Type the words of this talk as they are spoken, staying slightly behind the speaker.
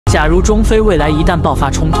假如中菲未来一旦爆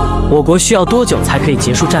发冲突，我国需要多久才可以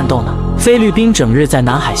结束战斗呢？菲律宾整日在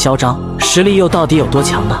南海嚣张，实力又到底有多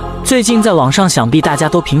强呢？最近在网上想必大家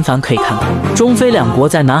都频繁可以看到，中菲两国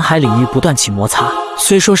在南海领域不断起摩擦。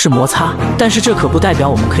虽说是摩擦，但是这可不代表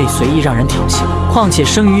我们可以随意让人挑衅。况且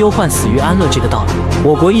生于忧患，死于安乐这个道理，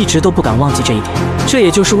我国一直都不敢忘记这一点。这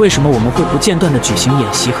也就是为什么我们会不间断地举行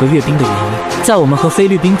演习和阅兵的原因。在我们和菲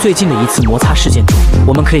律宾最近的一次摩擦事件中，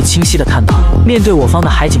我们可以清晰地看到，面对我方的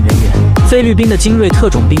海警人员，菲律宾的精锐特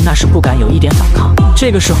种兵那是不敢有一点反抗。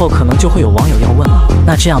这个时候可能就会有网友要问了，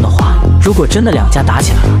那这样的话，如果真的两家打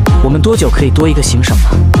起来了，我们多久可以多一个行省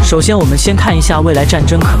呢？首先我们先看一下未来战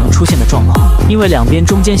争可能出现的状况，因为两边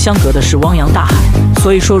中间相隔的是汪洋大海，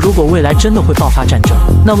所以说如果未来真的会爆发战争，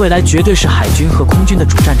那未来绝对是海军和空军的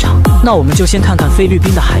主战场。那我们就先看看菲律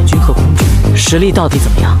宾的海军和空军实力到底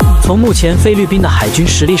怎么样。从目前菲律宾的海军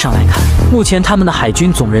实力上来看，目前他们的海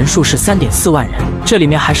军总人数是3.4万人，这里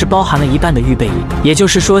面还是包含了一半的预备役，也就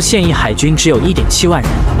是说现役海军只有1.7万人，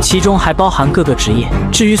其中还包含各个职业。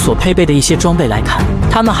至于所配备的一些装备来看，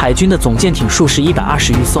他们海军的总舰艇数是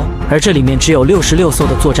120余艘，而这里面只有66艘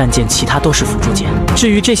的作战舰，其他都是辅助舰。至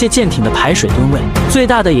于这些舰艇的排水吨位，最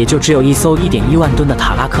大的也就只有一艘1.1万吨的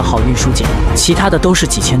塔拉克号运输舰，其他的都是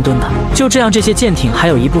几千吨的。就这样，这些舰艇还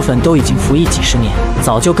有一部分都已经服役几十年，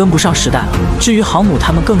早就跟不上时代了。至于航母，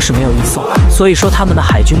他们更是没有一艘，所以说他们的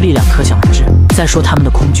海军力量可想而知。再说他们的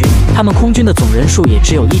空军，他们空军的总人数也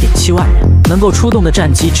只有1.7万人，能够出动的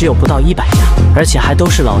战机只有不到100架，而且还都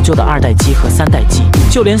是老旧的2代机和3代机，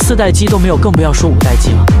就连4代机都没有，更不要说5代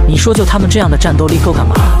机了。你说就他们这样的战斗力够干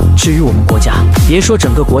嘛？至于我们国家，别说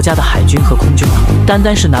整个国家的海军和空军了，单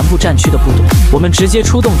单是南部战区的部队，我们直接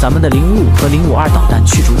出动咱们的055和052导弹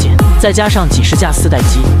驱逐舰，再加上几十架4代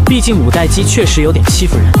机，毕竟5代机确实有点欺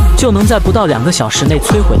负人，就能在不到2个小时内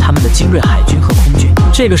摧毁他们的精锐海军和空军。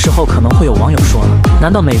这个时候可能会有网友说了，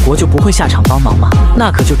难道美国就不会下场帮忙吗？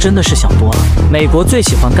那可就真的是想多了。美国最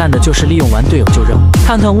喜欢干的就是利用完队友就扔，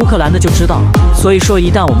看看乌克兰的就知道了。所以说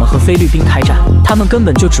一旦我们和菲律宾开战，他们根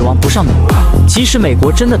本就指望不上美国，即使美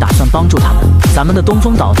国真的打算帮助他们，咱们的东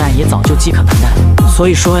风导弹也早就饥渴难耐。所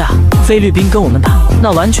以说呀，菲律宾跟我们打，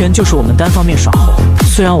那完全就是我们单方面耍猴。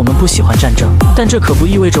虽然我们不喜欢战争，但这可不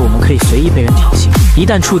意味着我们可以随意被人挑衅。一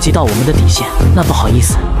旦触及到我们的底线，那不好意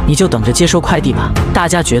思，你就等着接收快递吧。大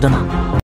家觉得呢？